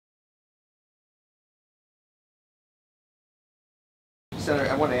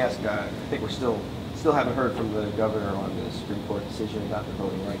Senator, I want to ask, I think we're still haven't heard from the governor on the Supreme Court decision about the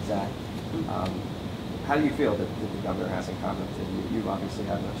Voting Rights Act. How do you feel that the governor hasn't commented? You obviously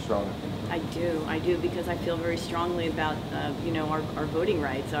have a strong opinion. I do, because I feel very strongly about you know, our voting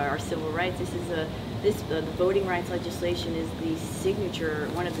rights, our civil rights. The voting rights legislation is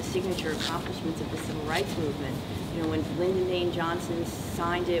one of the signature accomplishments of the civil rights movement. You know, when Lyndon Baines Johnson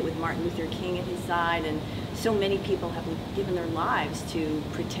signed it with Martin Luther King at his side, and so many people have given their lives to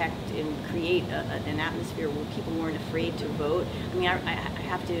protect and create an atmosphere where people weren't afraid to vote. I mean, I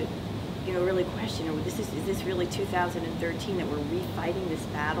have to, you know, really question, is this really 2013 that we're refighting this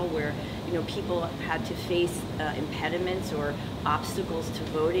battle where, you know, people had to face impediments or obstacles to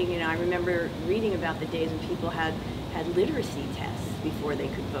voting? You know, I remember reading about the days when people had literacy tests before they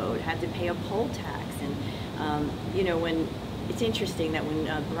could vote, had to pay a poll tax, and you know, when it's interesting that when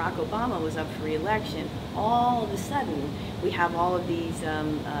Barack Obama was up for re-election, all of a sudden we have all of these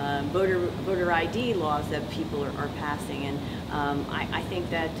voter ID laws that people are passing, and I think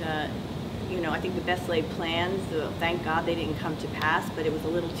that you know, I think the best laid plans, thank God they didn't come to pass, but it was a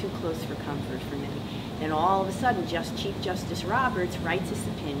little too close for comfort for many. And all of a sudden, Chief Justice Roberts writes his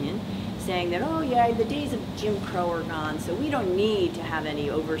opinion saying that, oh yeah, the days of Jim Crow are gone, so we don't need to have any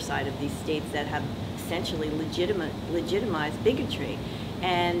oversight of these states that have essentially legitimized bigotry.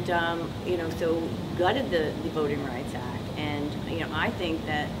 And you know, so gutted the Voting Rights Act. And you know, I think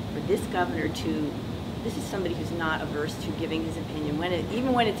that for this governor this is somebody who's not averse to giving his opinion,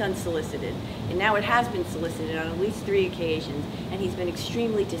 even when it's unsolicited. And now it has been solicited on at least 3 occasions, and he's been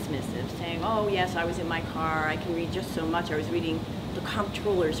extremely dismissive, saying, oh yes, I was in my car, I can read just so much. I was reading the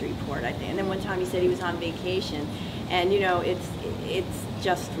comptroller's report, I think. And then one time he said he was on vacation. And you know, it's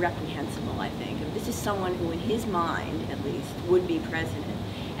just reprehensible, I think. And this is someone who, in his mind at least, would be president.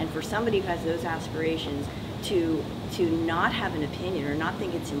 And for somebody who has those aspirations to not have an opinion or not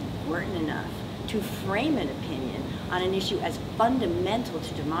think it's important enough to frame an opinion on an issue as fundamental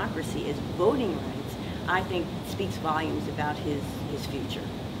to democracy as voting rights, I think speaks volumes about his future.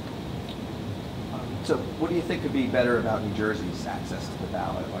 So what do you think could be better about New Jersey's access to the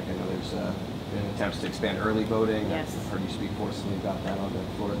ballot? Like, I know there's been attempts to expand early voting. Yes. I've heard you speak forcefully about that on the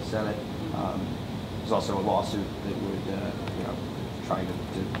floor of the Senate. There's also a lawsuit that would, you know, trying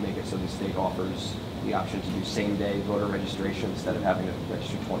to make it so the state offers the option to do same-day voter registration instead of having to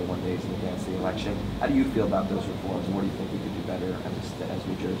register 21 days in advance of the election. How do you feel about those reforms, and what do you think we could do better as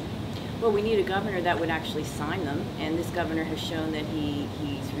New Jersey? Well, we need a governor that would actually sign them, and this governor has shown that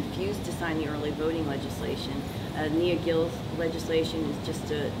he's refused to sign the early voting legislation. Nia Gill's legislation is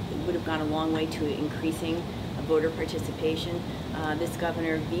would have gone a long way to increasing voter participation. This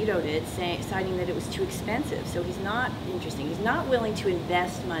governor vetoed it, citing that it was too expensive. So he's not willing to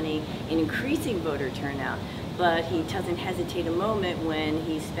invest money in increasing voter turnout, but he doesn't hesitate a moment when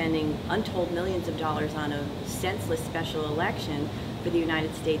he's spending untold millions of dollars on a senseless special election for the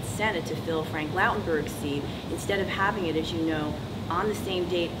United States Senate to fill Frank Lautenberg's seat, instead of having it, as you know, on the same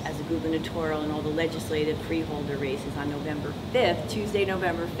date as the gubernatorial and all the legislative freeholder races on November 5th, Tuesday,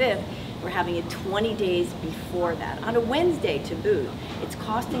 November 5th. We're having it 20 days before that, on a Wednesday to boot. It's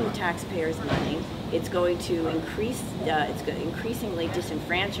costing the taxpayers money. It's going to increasingly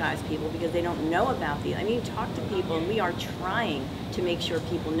disenfranchise people because they don't know about I mean, you talk to people, and we are trying to make sure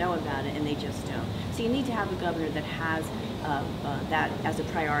people know about it, and they just don't. So you need to have a governor that has that as a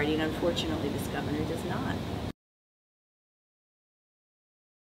priority, and unfortunately this governor does not.